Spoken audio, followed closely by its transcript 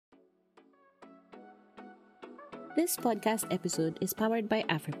This podcast episode is powered by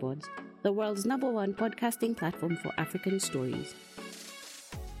AfriPods, the world's #1 podcasting platform for African stories.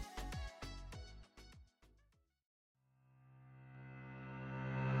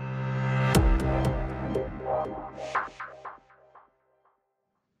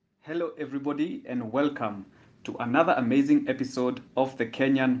 Hello, everybody, and welcome to another amazing episode of the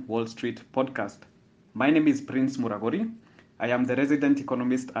Kenyan Wall Street podcast. My name is Prince Muragori. I am the resident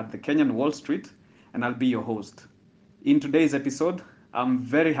economist at the Kenyan Wall Street, and I'll be your host. In today's episode, I'm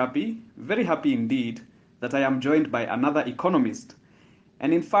very happy indeed, that I am joined by another economist,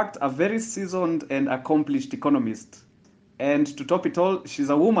 and in fact, a very seasoned and accomplished economist. And to top it all, she's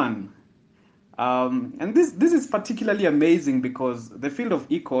a woman. And this is particularly amazing because the field of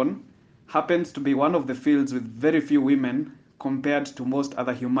econ happens to be one of the fields with very few women compared to most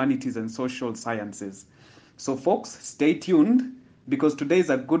other humanities and social sciences. So folks, stay tuned because today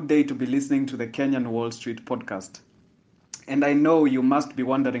is a good day to be listening to the Kenyan Wall Street podcast. And I know you must be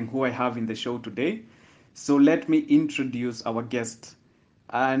wondering who I have in the show today. So let me introduce our guest.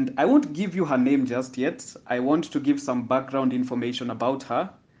 And I won't give you her name just yet. I want to give some background information about her.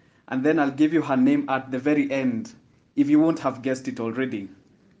 And then I'll give you her name at the very end, if you won't have guessed it already.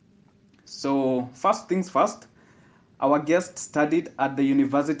 So first things first, our guest studied at the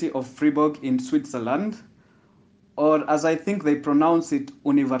University of Freiburg in Switzerland, or as I think they pronounce it,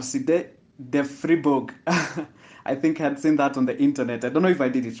 Université de Freiburg. I think I had seen that on the internet. I don't know if I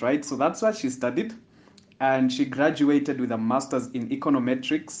did it right. So that's where she studied. And she graduated with a master's in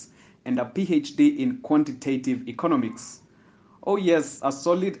econometrics and a PhD in quantitative economics. Oh yes, a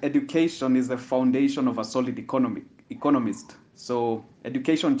solid education is the foundation of a solid economist. So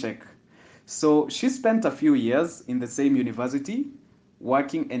education check. So she spent a few years in the same university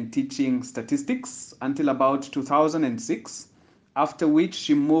working and teaching statistics until about 2006, after which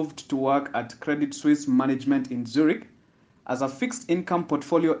she moved to work at Credit Suisse Management in Zurich as a fixed income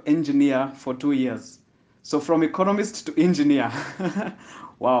portfolio engineer for 2 years. So from economist to engineer.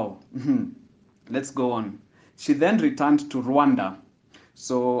 Wow. Let's go on. She then returned to Rwanda.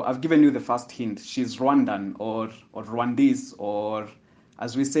 So I've given you the first hint. She's Rwandan or Rwandese, or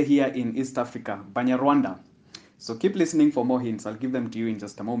as we say here in East Africa, Banyarwanda. So keep listening for more hints. I'll give them to you in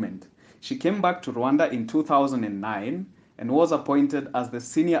just a moment. She came back to Rwanda in 2009 and was appointed as the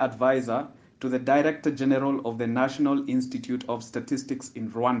senior advisor to the Director General of the National Institute of Statistics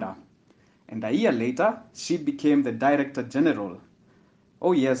in Rwanda. And a year later, she became the Director General.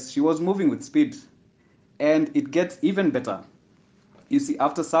 Oh yes, she was moving with speed. And it gets even better. You see,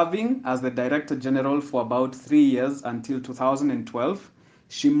 after serving as the Director General for about 3 years until 2012,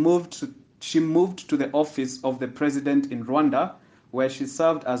 she moved to the office of the President in Rwanda, where she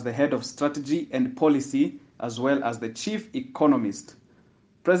served as the head of strategy and policy, as well as the chief economist.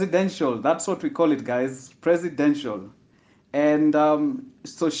 Presidential, that's what we call it, guys, presidential. And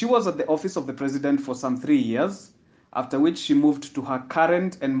so she was at the office of the President for some 3 years, after which she moved to her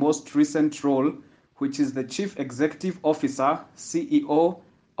current and most recent role, which is the Chief Executive Officer, CEO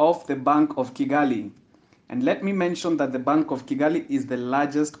of the Bank of Kigali. And let me mention that the Bank of Kigali is the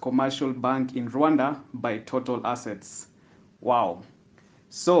largest commercial bank in Rwanda by total assets. Wow.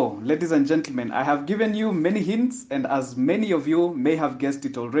 So, ladies and gentlemen, I have given you many hints, and as many of you may have guessed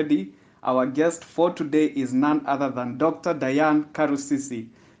it already, our guest for today is none other than Dr. Diane Karusisi.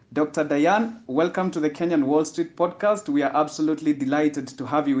 Dr. Diane, welcome to the Kenyan Wall Street podcast. We are absolutely delighted to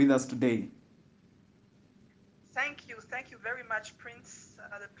have you with us today. Thank you very much, Prince.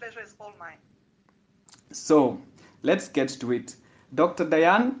 The pleasure is all mine. So, let's get to it. Dr.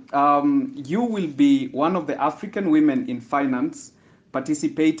 Diane, you will be one of the African women in finance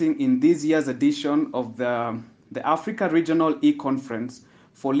participating in this year's edition of the Africa Regional E-Conference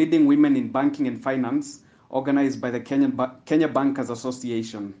for Leading Women in Banking and Finance, organized by the Kenya Bankers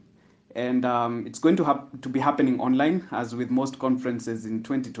Association. And it's going to be happening online, as with most conferences in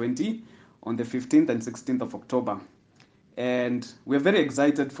 2020, on the 15th and 16th of October. And we're very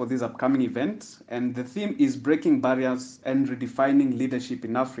excited for this upcoming event. And the theme is Breaking Barriers and Redefining Leadership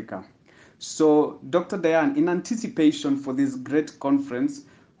in Africa. So, Dr. Diane, in anticipation for this great conference,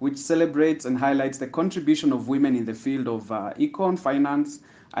 which celebrates and highlights the contribution of women in the field of econ, finance,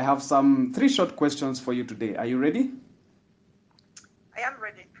 I have some 3 short questions for you today. Are you ready? I am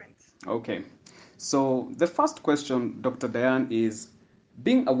ready, Prince. Okay. So, the first question, Dr. Diane, is,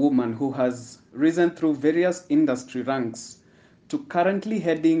 being a woman who has risen through various industry ranks to currently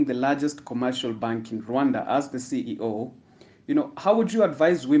heading the largest commercial bank in Rwanda as the CEO, how would you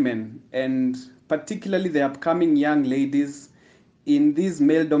advise women, and particularly the upcoming young ladies in this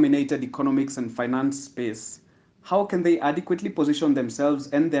male-dominated economics and finance space, how can they adequately position themselves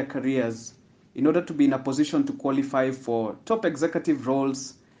and their careers in order to be in a position to qualify for top executive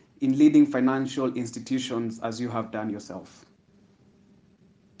roles in leading financial institutions as you have done yourself?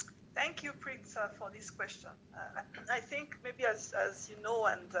 Thank you, Prince, for this question. I think maybe as you know,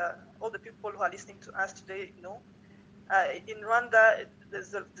 and all the people who are listening to us today know, in Rwanda,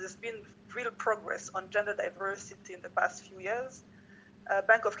 there's been real progress on gender diversity in the past few years.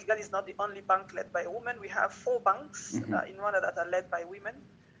 Bank of Kigali is not the only bank led by a woman. We have 4 banks in Rwanda that are led by women.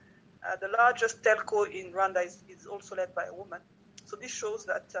 The largest telco in Rwanda is also led by a woman. So this shows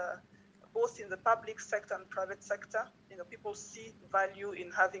that both in the public sector and private sector, people see value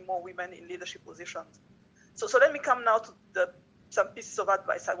in having more women in leadership positions. So let me come now to some pieces of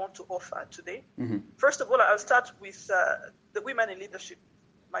advice I want to offer today. First of all, I'll start with the women in leadership,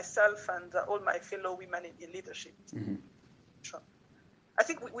 myself and all my fellow women in leadership. I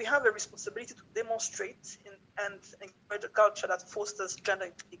think we have a responsibility to demonstrate and encourage a culture that fosters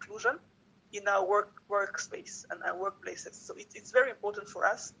gender inclusion in our workspace and our workplaces. So it's very important for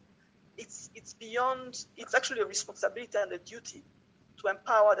us. It's actually a responsibility and a duty to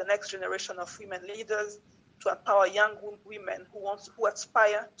empower the next generation of women leaders, to empower young women who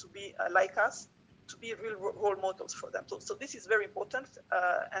aspire to be like us, to be real role models for them. So this is very important,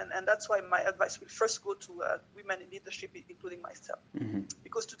 and that's why my advice will first go to women in leadership, including myself.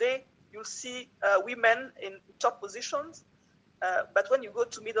 Because today you'll see women in top positions, but when you go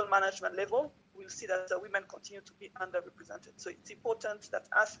to middle management level, we'll see that women continue to be underrepresented. So it's important that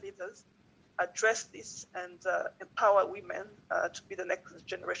us leaders address this and empower women to be the next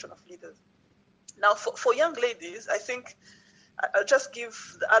generation of leaders. Now, for young ladies, I think I'll just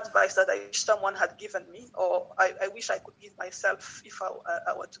give the advice that I wish someone had given me, or I wish I could give myself if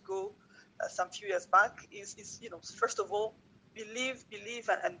I were to go some few years back, is first of all, believe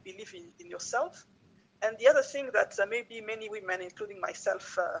and believe in yourself. And the other thing that maybe many women, including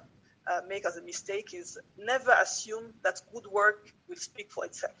myself, make as a mistake is never assume that good work will speak for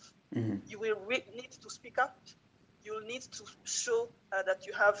itself. You will need to speak up. You will need to show that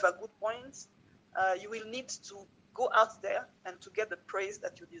you have good points. You will need to go out there and to get the praise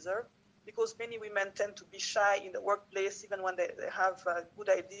that you deserve, because many women tend to be shy in the workplace, even when they have good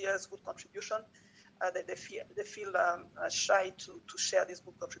ideas, good contribution. They feel shy to share this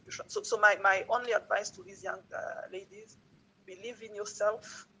good contribution. So my only advice to these young ladies: believe in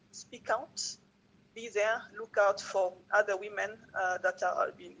yourself, speak out, be there, look out for other women that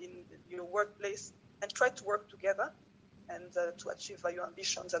are in your workplace, and try to work together and to achieve your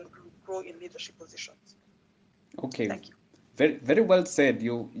ambitions and grow in leadership positions. Okay. Thank you. Very, very well said.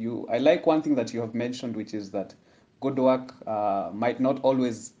 I like one thing that you have mentioned, which is that good work might not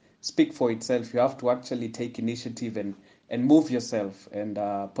always speak for itself. You have to actually take initiative and move yourself and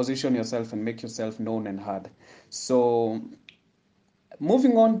position yourself and make yourself known and heard. So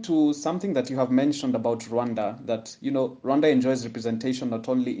moving on to something that you have mentioned about Rwanda, that Rwanda enjoys representation not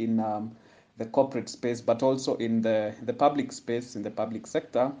only in the corporate space but also in the public space, in the public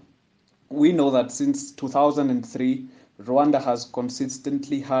sector. We know that since 2003, Rwanda has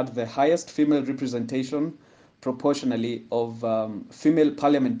consistently had the highest female representation proportionally of female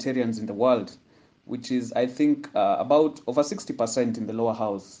parliamentarians in the world, which is, I think, about over 60% in the lower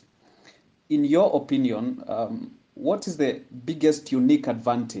house. In your opinion, what is the biggest unique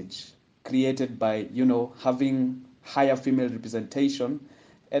advantage created by, having higher female representation,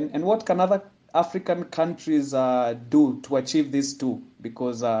 and what can other African countries do to achieve this too?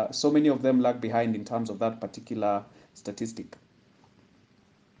 Because so many of them lag behind in terms of that particular statistic.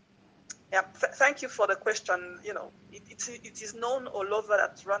 Yeah, thank you for the question. It is known all over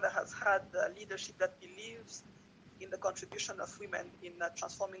that Rwanda has had leadership that believes in the contribution of women in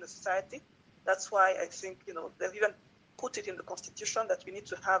transforming the society. That's why I think, they've even put it in the constitution that we need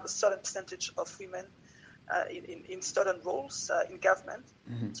to have a certain percentage of women in certain roles in government.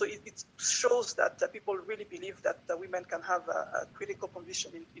 So it shows that people really believe that women can have a critical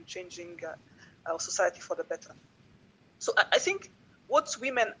position in changing our society for the better. So I think what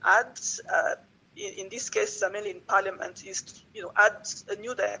women add, in this case, mainly in parliament, is to add a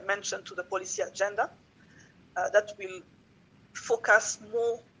new dimension to the policy agenda that will focus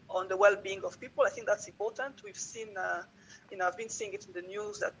more on the well-being of people. I think that's important. We've seen, I've been seeing it in the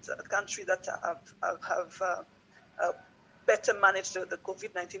news that countries that have better managed the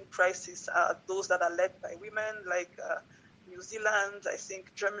COVID-19 crisis are those that are led by women, like New Zealand, I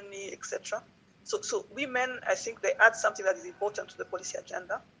think Germany, etc. So women, I think they add something that is important to the policy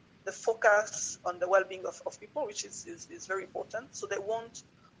agenda, the focus on the well-being of people, which is very important. So they want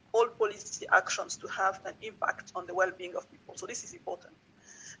all policy actions to have an impact on the well-being of people. So this is important.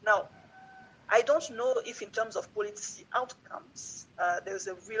 Now, I don't know if in terms of policy outcomes, there's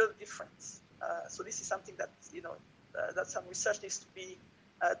a real difference. So this is something that, that some research needs to be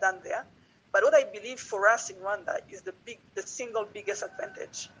done there. But what I believe for us in Rwanda is the single biggest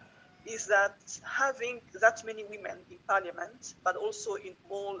advantage is that having that many women in parliament, but also in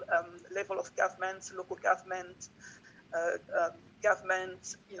all level of government, local government,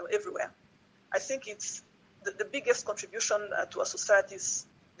 government, everywhere. I think it's the biggest contribution to our society is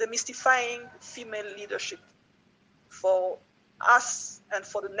demystifying female leadership for us and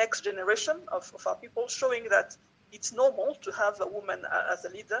for the next generation of our people, showing that it's normal to have a woman as a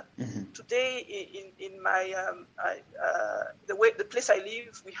leader. Mm-hmm. Today, in my the place I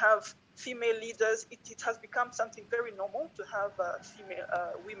live, we have female leaders. It has become something very normal to have female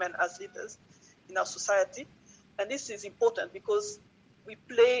women as leaders in our society, and this is important because we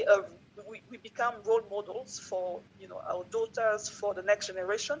become role models for our daughters, for the next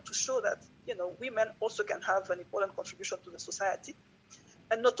generation, to show that women also can have an important contribution to the society.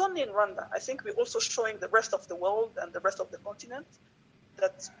 And not only in Rwanda, I think we're also showing the rest of the world and the rest of the continent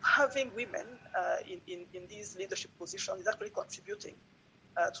that having women in these leadership positions is actually contributing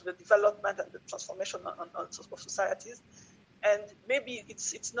to the development and the transformation of societies. And maybe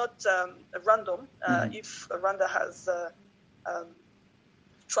it's not random if Rwanda has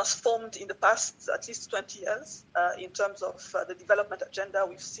transformed in the past at least 20 years in terms of the development agenda.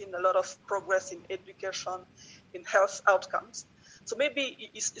 We've seen a lot of progress in education, in health outcomes. So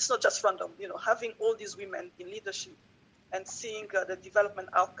maybe it's not just random, having all these women in leadership and seeing the development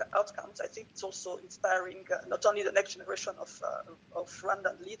outcomes. I think it's also inspiring not only the next generation of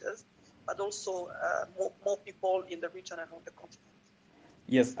Rwandan leaders, but also more people in the region and on the continent.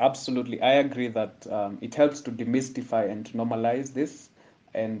 Yes, absolutely. I agree that it helps to demystify and to normalize this.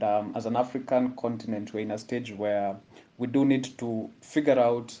 And as an African continent, we're in a stage where we do need to figure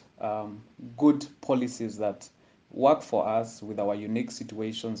out good policies that work for us with our unique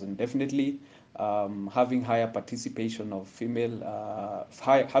situations, and definitely having higher participation of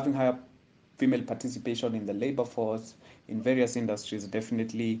having higher female participation in the labor force in various industries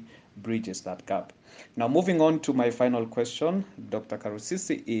definitely bridges that gap. Now, moving on to my final question, Dr.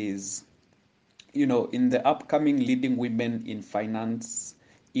 Karusisi, is, in the upcoming Leading Women in Finance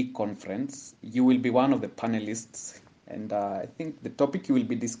e-conference, you will be one of the panelists, and I think the topic you will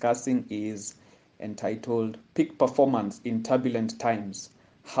be discussing is entitled Peak Performance in Turbulent Times,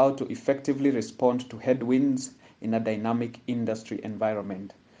 How to Effectively Respond to Headwinds in a Dynamic Industry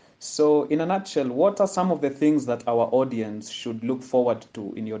Environment. So, in a nutshell, what are some of the things that our audience should look forward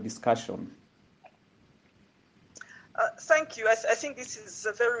to in your discussion? Thank you. I think this is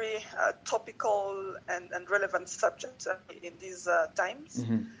a very topical and relevant subject in these times.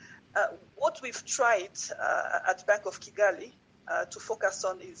 Mm-hmm. What we've tried at Bank of Kigali to focus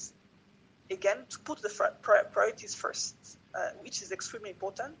on is, again, to put the priorities first, which is extremely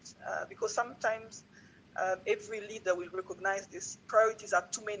important because sometimes every leader will recognize this. Priorities are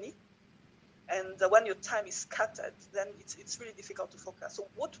too many, and when your time is scattered, then it's really difficult to focus. So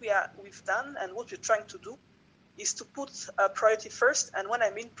what we've done and what we're trying to do is to put priority first, and when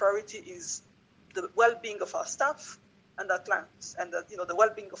I mean priority is the well-being of our staff and our clients, and the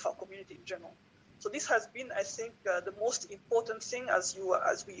well-being of our community in general. So this has been, I think, the most important thing as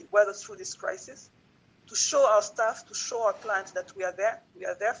we weather through this crisis, to show our staff, to show our clients that we are there. We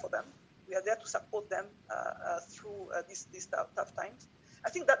are there for them. We are there to support them through these tough times. I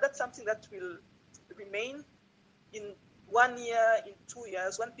think that's something that will remain in 1 year, in 2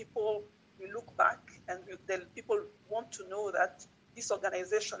 years, when people will look back and people want to know that this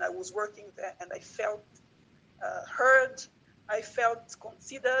organization, I was working there and I felt heard, I felt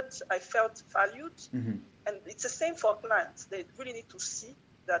considered, I felt valued. Mm-hmm. And it's the same for our clients. They really need to see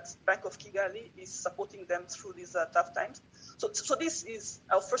that Bank of Kigali is supporting them through these tough times. So this is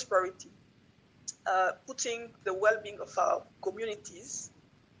our first priority, putting the well-being of our communities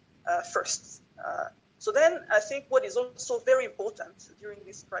first. So then I think what is also very important during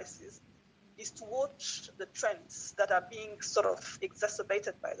this crisis is to watch the trends that are being sort of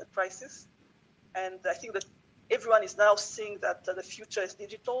exacerbated by the crisis. And I think that everyone is now seeing that the future is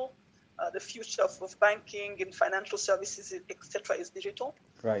digital. The future of banking and financial services, etc., is digital.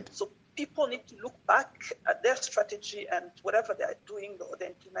 Right. So people need to look back at their strategy and whatever they are doing or they're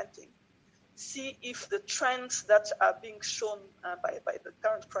implementing, see if the trends that are being shown by the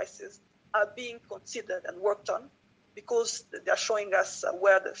current crisis are being considered and worked on, because they're showing us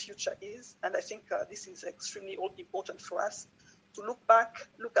where the future is. And I think this is extremely important for us to look back,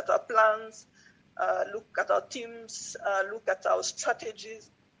 look at our plans, look at our teams, look at our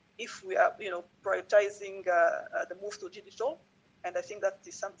strategies, if we are prioritizing the move to digital. And I think that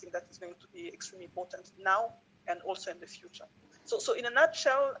is something that is going to be extremely important now and also in the future. So in a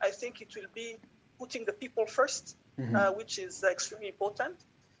nutshell, I think it will be putting the people first, which is extremely important,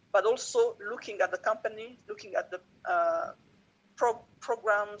 but also looking at the company, looking at the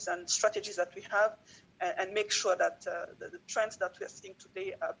programs and strategies that we have, and make sure that the trends that we are seeing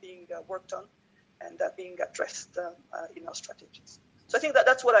today are being worked on and are being addressed in our strategies. So I think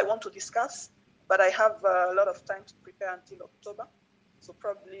that's what I want to discuss, but I have a lot of time to prepare until October. So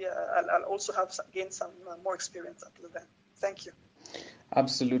probably I'll also have gained some more experience until then. Thank you.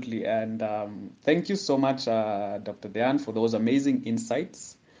 Absolutely. And thank you so much, Dr. Diane, for those amazing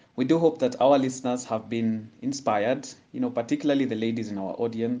insights. We do hope that our listeners have been inspired, particularly the ladies in our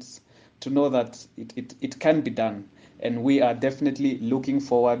audience, to know that it can be done. And we are definitely looking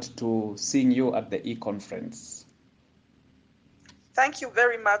forward to seeing you at the e-conference. Thank you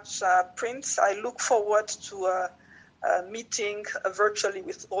very much, Prince. I look forward to meeting virtually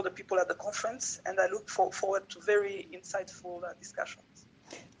with all the people at the conference, and I look forward to very insightful discussions.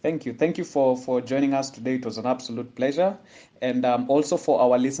 Thank you. Thank you for joining us today. It was an absolute pleasure. And also for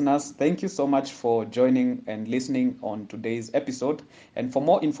our listeners, thank you so much for joining and listening on today's episode. And for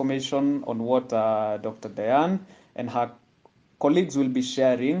more information on what Dr. Diane and her colleagues will be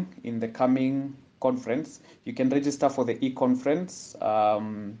sharing in the coming conference, you can register for the e-conference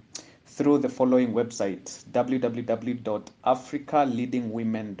through the following website,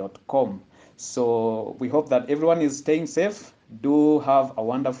 www.africaleadingwomen.com. So we hope that everyone is staying safe. Do have a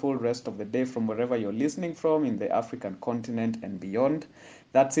wonderful rest of the day from wherever you're listening from in the African continent and beyond.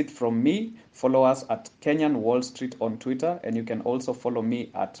 That's it from me. Follow us at Kenyan Wall Street on Twitter, and you can also follow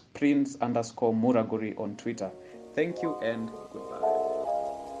me at Prince_Muraguri on Twitter. Thank you and goodbye.